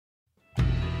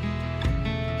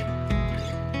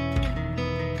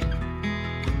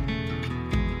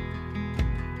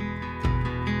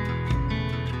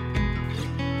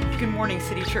morning,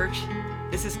 City Church.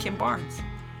 This is Kim Barnes,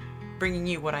 bringing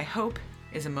you what I hope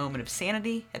is a moment of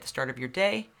sanity at the start of your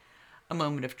day, a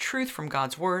moment of truth from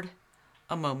God's Word,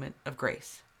 a moment of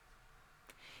grace.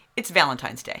 It's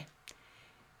Valentine's Day,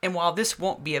 and while this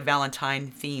won't be a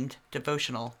Valentine-themed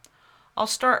devotional, I'll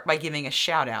start by giving a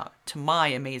shout-out to my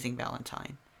amazing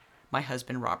Valentine, my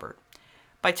husband Robert,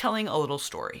 by telling a little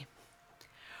story.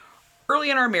 Early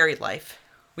in our married life,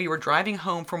 we were driving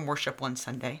home from worship one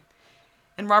Sunday,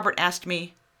 and Robert asked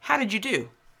me, "How did you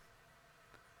do?"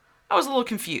 I was a little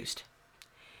confused.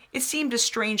 It seemed a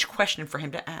strange question for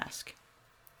him to ask.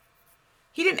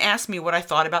 He didn't ask me what I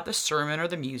thought about the sermon or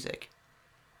the music.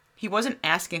 He wasn't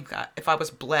asking if I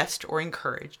was blessed or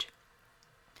encouraged.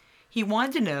 He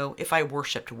wanted to know if I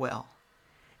worshiped well.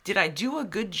 Did I do a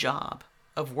good job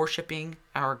of worshiping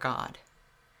our God?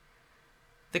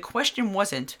 The question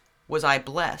wasn't, was I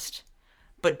blessed,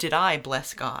 but did I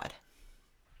bless God?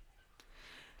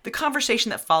 The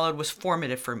conversation that followed was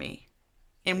formative for me,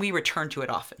 and we return to it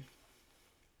often.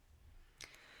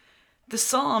 The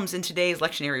Psalms in today's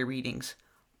lectionary readings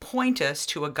point us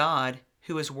to a God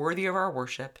who is worthy of our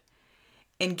worship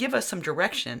and give us some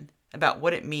direction about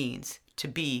what it means to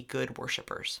be good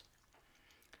worshipers.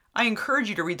 I encourage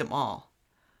you to read them all,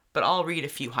 but I'll read a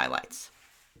few highlights.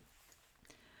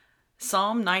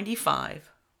 Psalm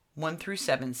 95,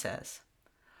 1-7 says,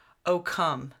 "O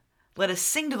come, let us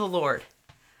sing to the Lord.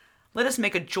 Let us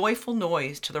make a joyful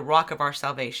noise to the rock of our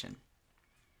salvation.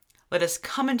 Let us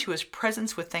come into his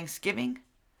presence with thanksgiving.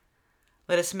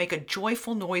 Let us make a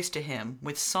joyful noise to him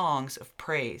with songs of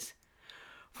praise.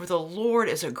 For the Lord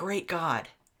is a great God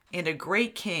and a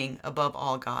great King above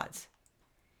all gods.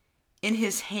 In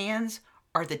his hands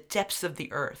are the depths of the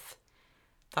earth.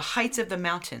 The heights of the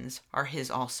mountains are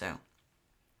his also.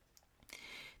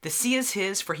 The sea is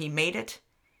his, for he made it,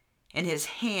 and his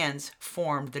hands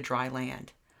formed the dry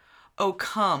land. O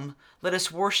come, let us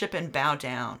worship and bow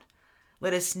down.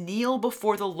 Let us kneel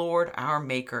before the Lord our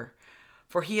Maker,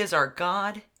 for he is our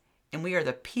God, and we are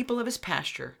the people of his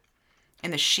pasture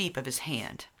and the sheep of his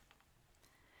hand."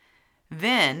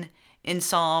 Then, in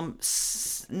Psalm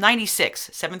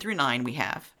 96, 7-9, we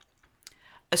have,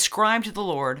 "Ascribe to the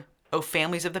Lord, O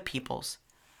families of the peoples.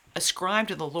 Ascribe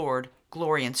to the Lord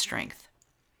glory and strength.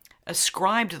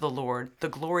 Ascribe to the Lord the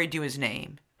glory due his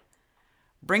name.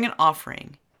 Bring an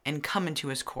offering and come into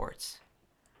his courts.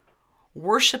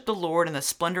 Worship the Lord in the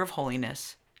splendor of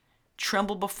holiness.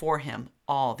 Tremble before him,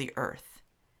 all the earth."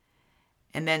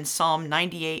 And then Psalm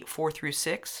 98,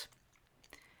 4-6.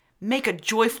 "Make a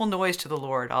joyful noise to the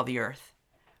Lord, all the earth.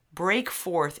 Break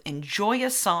forth in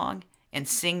joyous song and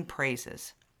sing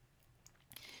praises.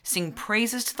 Sing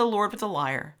praises to the Lord with the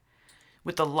lyre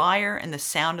and the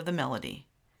sound of the melody,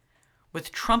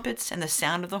 with trumpets and the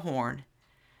sound of the horn.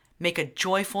 Make a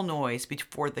joyful noise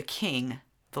before the King,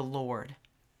 the Lord."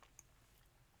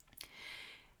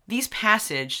 These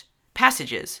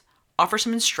passages offer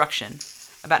some instruction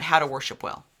about how to worship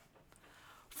well.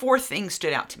 4 things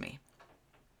stood out to me.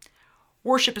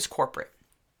 Worship is corporate.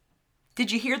 Did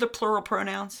you hear the plural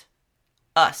pronouns?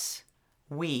 Us,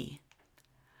 we.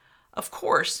 Of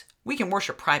course, we can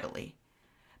worship privately,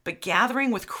 but gathering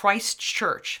with Christ's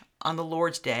church on the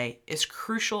Lord's Day is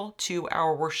crucial to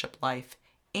our worship life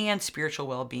and spiritual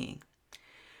well-being.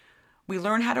 We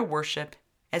learn how to worship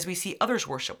as we see others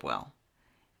worship well,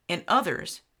 and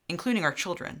others, including our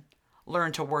children,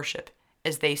 learn to worship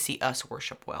as they see us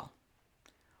worship well.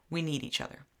 We need each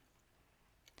other.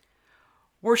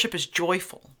 Worship is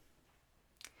joyful.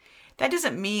 That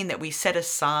doesn't mean that we set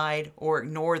aside or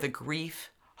ignore the grief,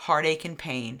 heartache, and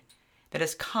pain that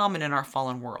is common in our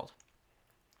fallen world.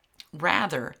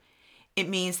 Rather, it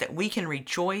means that we can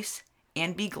rejoice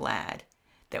and be glad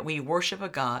that we worship a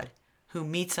God who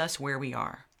meets us where we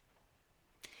are.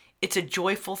 It's a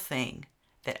joyful thing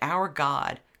that our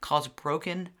God calls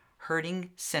broken,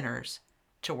 hurting sinners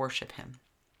to worship him.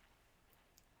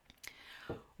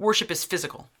 Worship is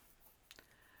physical.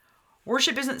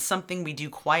 Worship isn't something we do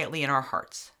quietly in our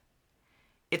hearts.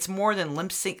 It's more than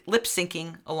lip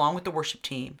syncing along with the worship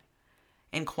team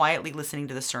and quietly listening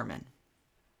to the sermon.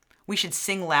 We should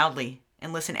sing loudly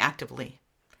and listen actively.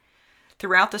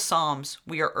 Throughout the Psalms,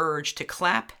 we are urged to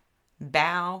clap,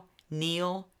 bow,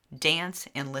 kneel, dance,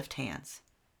 and lift hands.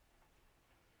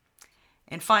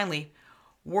 And finally,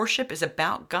 worship is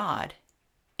about God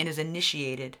and is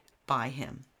initiated by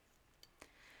him.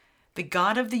 The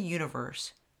God of the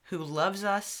universe, who loves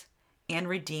us and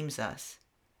redeems us,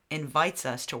 invites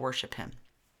us to worship him.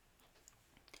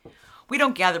 We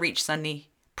don't gather each Sunday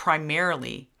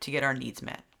primarily to get our needs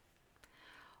met.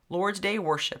 Lord's Day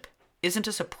worship isn't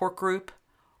a support group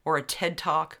or a TED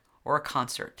Talk or a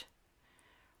concert.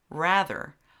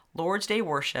 Rather, Lord's Day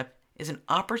worship is an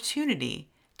opportunity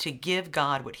to give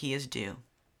God what he is due.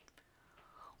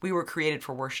 We were created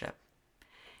for worship.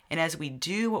 And as we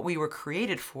do what we were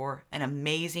created for, an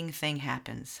amazing thing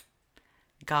happens.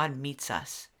 God meets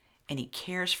us, and he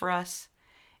cares for us,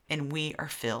 and we are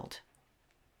filled.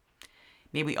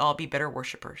 May we all be better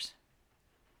worshipers.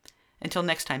 Until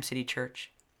next time, City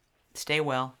Church, stay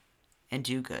well and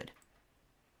do good.